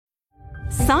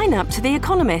Sign up to The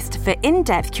Economist for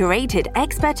in-depth curated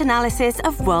expert analysis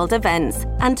of world events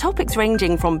and topics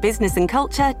ranging from business and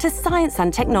culture to science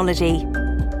and technology.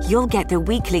 You'll get the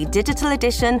weekly digital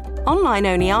edition,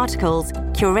 online-only articles,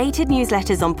 curated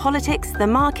newsletters on politics, the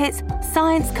markets,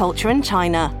 science, culture and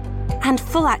China, and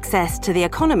full access to The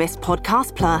Economist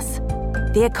Podcast Plus.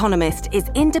 The Economist is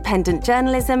independent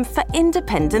journalism for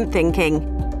independent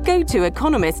thinking. Go to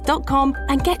economist.com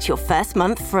and get your first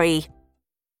month free.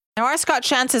 Now, our Scott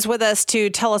Chance is with us to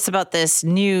tell us about this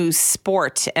new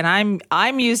sport. And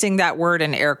I'm using that word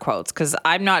in air quotes because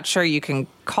I'm not sure you can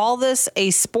call this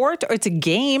a sport or it's a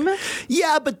game.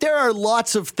 Yeah, but there are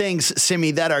lots of things,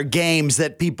 Simi, that are games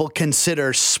that people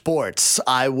consider sports.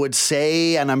 I would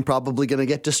say, and I'm probably going to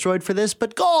get destroyed for this,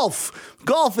 but golf.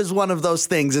 Golf is one of those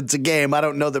things. It's a game. I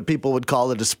don't know that people would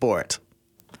call it a sport.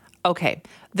 Okay.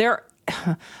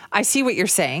 I see what you're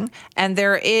saying, and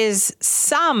there is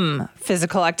some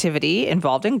physical activity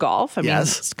involved in golf. I mean,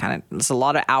 it's a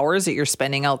lot of hours that you're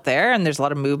spending out there, and there's a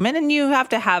lot of movement, and you have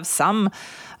to have some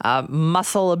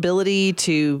muscle ability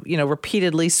to,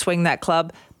 repeatedly swing that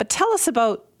club. But tell us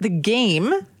about the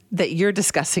game that you're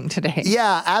discussing today.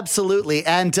 Yeah, absolutely.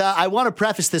 And I want to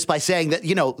preface this by saying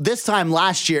that, this time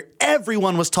last year,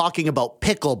 everyone was talking about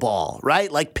pickleball, right?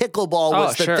 Like pickleball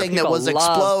was the thing that was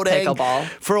exploding. Pickleball.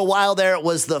 For a while there, it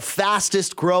was the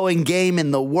fastest growing game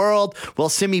in the world. Well,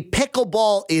 Simi,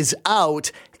 pickleball is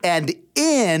out and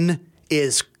in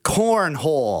is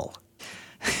cornhole.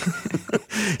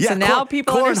 So now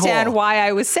people understand why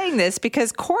I was saying this,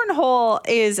 because cornhole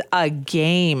is a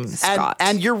game, Scott.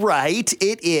 And you're right,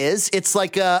 it is. It's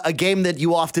like a game that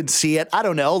you often see at, I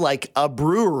don't know, like a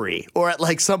brewery or at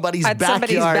like somebody's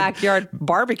backyard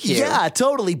barbecue. Yeah,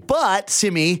 totally. But,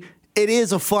 Simi, it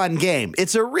is a fun game.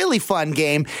 It's a really fun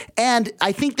game. And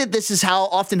I think that this is how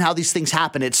these things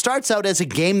happen. It starts out as a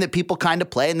game that people kind of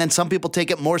play, and then some people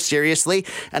take it more seriously,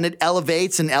 and it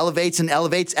elevates and elevates and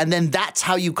elevates. And then that's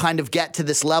how you kind of get to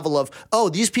this level of, oh,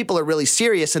 these people are really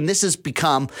serious, and this has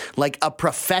become like a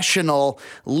professional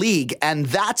league. And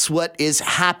that's what is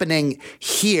happening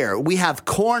here. We have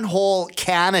Cornhole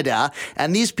Canada,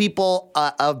 and these people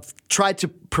have tried to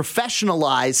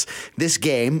professionalize this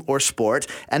game or sport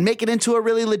and make it into a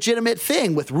really legitimate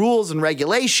thing with rules and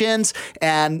regulations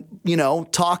and,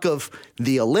 talk of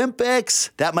the Olympics.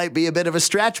 That might be a bit of a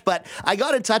stretch, but I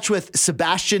got in touch with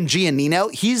Sebastian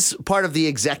Giannino. He's part of the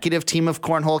executive team of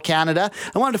Cornhole Canada.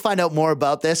 I wanted to find out more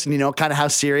about this and, kind of how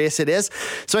serious it is.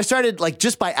 So I started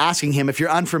just by asking him, if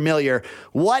you're unfamiliar,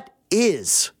 what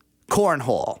is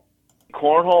cornhole?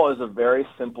 Cornhole is a very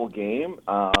simple game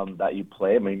that you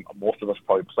play. I mean, most of us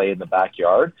probably play in the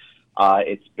backyard.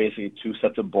 It's basically two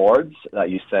sets of boards that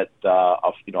you set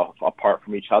apart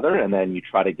from each other, and then you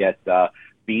try to get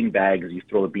bean bags. You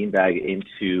throw the bean bag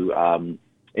into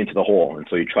the hole, and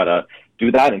so you try to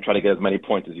do that and try to get as many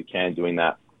points as you can doing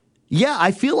that. Yeah,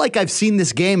 I feel like I've seen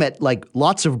this game at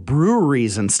lots of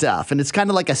breweries and stuff, and it's kind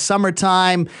of like a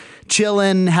summertime,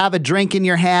 chillin', have a drink in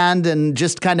your hand, and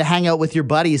just kind of hang out with your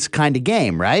buddies kind of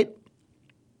game, right?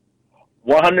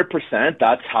 100%.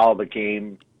 That's how the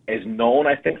game is known,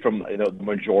 I think, from the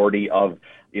majority of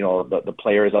the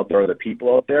players out there, or the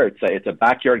people out there. It's a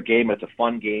backyard game. It's a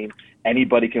fun game.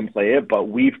 Anybody can play it, but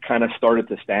we've kind of started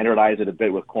to standardize it a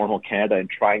bit with Cornhole Canada and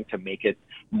trying to make it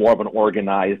more of an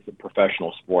organized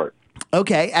professional sport.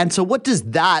 Okay, and so what does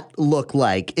that look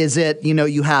like? Is it,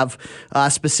 you have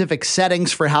specific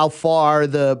settings for how far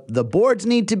the boards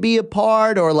need to be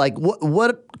apart, or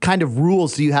what kind of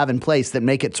rules do you have in place that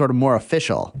make it sort of more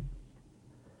official?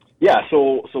 Yeah,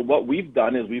 so what we've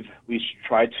done is we've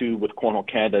tried to, with Cornhole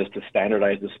Canada, is to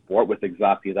standardize the sport with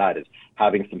exactly that, is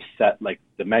having some set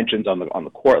dimensions on the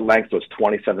court length, so it's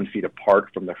 27 feet apart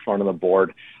from the front of the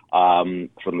board, from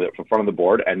front of the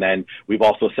board, and then we've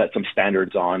also set some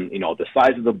standards on the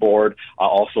size of the board,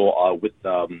 also with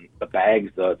the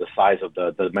bags, the size of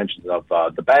the dimensions of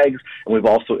the bags, and we've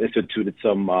also instituted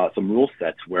some rule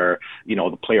sets where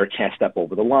the player can't step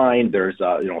over the line. There's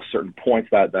certain points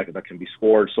that can be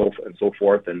scored, so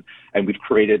forth, and we've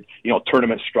created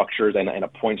tournament structures and a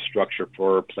point structure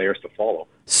for players to follow.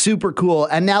 Super cool.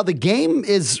 And now the game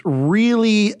is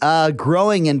really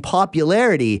growing in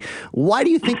popularity. Why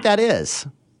do you think that is?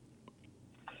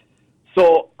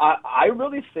 So I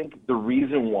really think the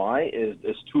reason why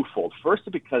is twofold.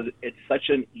 First, because it's such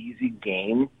an easy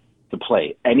game to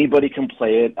play. Anybody can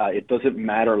play it. It doesn't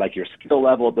matter your skill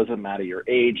level. It doesn't matter your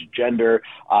age, gender,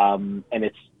 and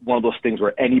it's one of those things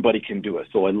where anybody can do it.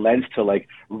 So it lends to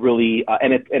really,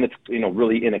 and it's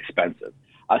really inexpensive.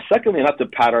 Secondly, not to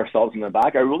pat ourselves in the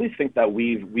back, I really think that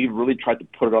we've really tried to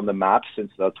put it on the map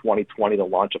since 2020, the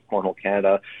launch of Cornhole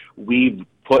Canada. We've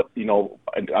put,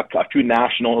 a few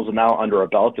nationals now under our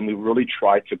belt, and we really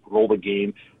tried to grow the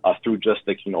game through just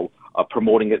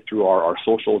promoting it through our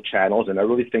social channels. And I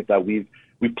really think that we've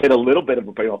played a little bit of,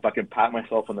 if I can pat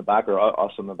myself on the back or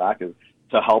us on the back, is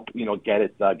to help, get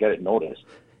it noticed.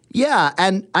 Yeah,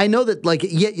 and I know that, like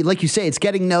you say, it's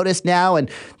getting noticed now,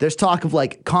 and there's talk of,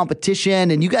 like,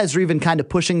 competition, and you guys are even kind of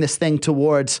pushing this thing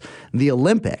towards the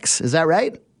Olympics. Is that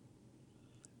right?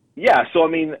 Yeah, so,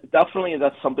 definitely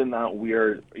that's something that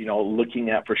we're, looking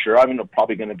at for sure.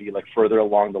 Probably going to be, further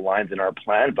along the lines in our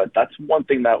plan, but that's one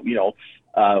thing that,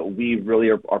 we really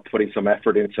are putting some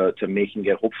effort into making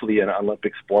it hopefully an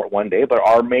Olympic sport one day. But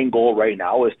our main goal right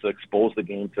now is to expose the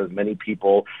game to as many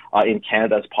people in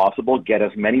Canada as possible, get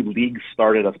as many leagues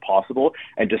started as possible,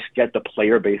 and just get the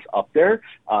player base up there.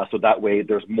 So that way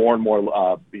there's more and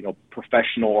more,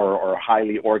 professional or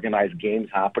highly organized games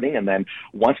happening. And then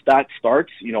once that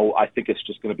starts, I think it's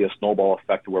just going to be a snowball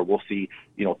effect where we'll see,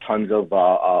 tons of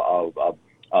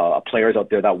players out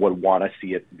there that would want to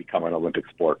see it become an Olympic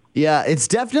sport. Yeah, it's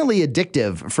definitely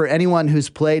addictive for anyone who's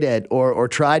played it or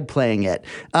tried playing it.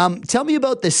 Tell me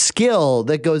about the skill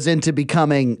that goes into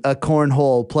becoming a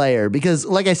cornhole player, because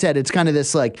like I said, it's kind of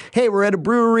this hey, we're at a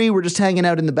brewery, we're just hanging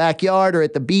out in the backyard or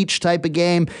at the beach type of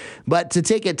game. But to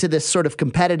take it to this sort of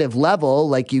competitive level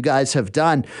like you guys have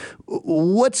done,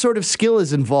 what sort of skill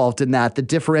is involved in that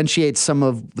differentiates some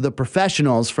of the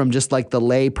professionals from just the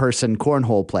lay person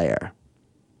cornhole player?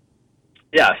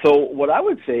 Yeah, so what I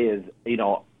would say is,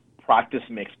 practice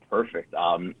makes perfect.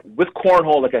 With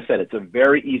cornhole, like I said, it's a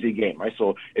very easy game, right?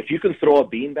 So if you can throw a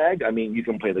beanbag, you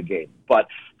can play the game. But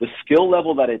the skill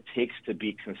level that it takes to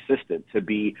be consistent, to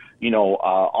be,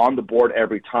 on the board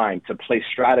every time, to play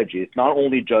strategy, it's not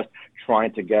only just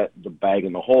trying to get the bag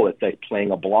in the hole, it's like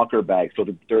playing a blocker bag. So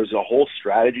there's a whole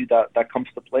strategy that comes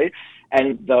to play.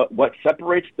 And what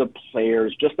separates the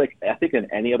players, just like I think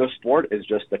in any other sport, is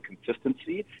just the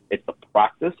consistency, it's the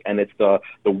practice, and it's the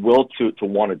will to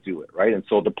want to do it, right? And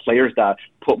so the players that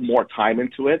put more time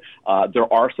into it,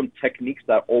 there are some techniques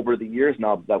that over the years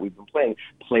now that we've been playing,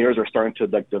 players are starting to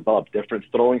develop different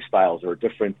throwing styles or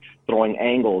different throwing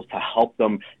angles to help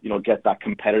them, get that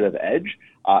competitive edge.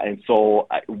 And so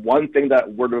one thing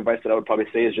that word of advice that I would probably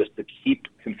say is just to keep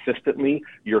consistently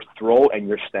your throw and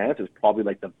your stance is probably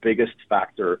the biggest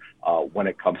factor when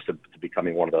it comes to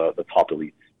becoming one of the top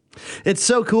elites. It's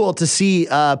so cool to see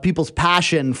people's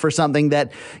passion for something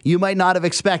that you might not have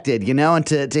expected, and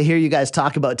to hear you guys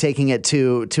talk about taking it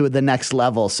to the next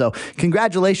level. So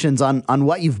congratulations on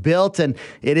what you've built, and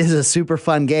it is a super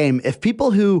fun game. If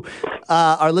people who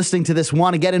are listening to this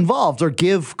want to get involved or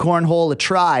give cornhole a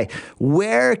try,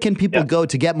 where can people go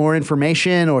to get more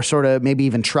information or sort of maybe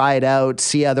even try it out,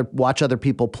 watch other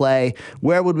people play?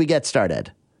 Where would we get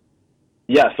started?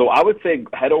 Yeah, so I would say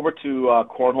head over to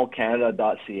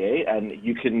cornholecanada.ca, and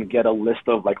you can get a list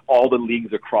of all the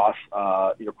leagues across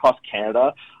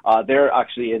Canada. They're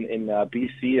actually in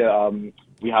BC.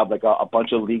 We have a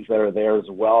bunch of leagues that are there as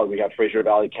well. We have Fraser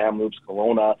Valley, Kamloops,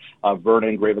 Kelowna,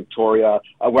 Vernon, Great Victoria.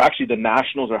 The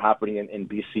nationals are happening in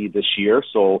BC this year,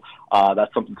 so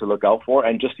that's something to look out for.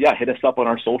 And just hit us up on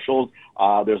our socials.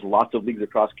 There's lots of leagues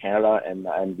across Canada,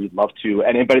 and we'd love to.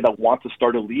 And anybody that wants to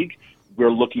start a league, we're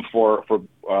looking for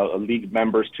league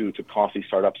members to constantly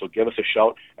start up. So give us a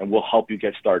shout, and we'll help you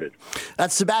get started.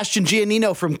 That's Sebastian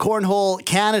Giannino from Cornhole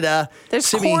Canada.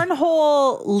 There's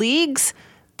cornhole leagues.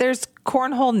 There's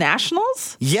cornhole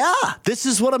nationals. Yeah, this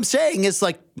is what I'm saying. It's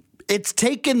it's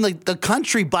taken the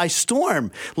country by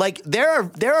storm. There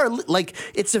are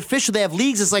it's official. They have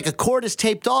leagues. It's a court is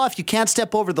taped off. You can't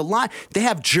step over the line. They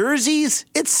have jerseys.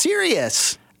 It's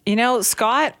serious.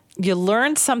 Scott, you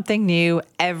learn something new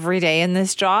every day in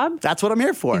this job. That's what I'm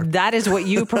here for. That is what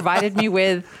you provided me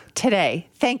with today.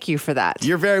 Thank you for that.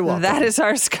 You're very welcome. That is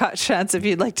our Scott Shantz. If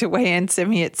you'd like to weigh in, send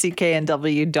me at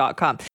cknw.com.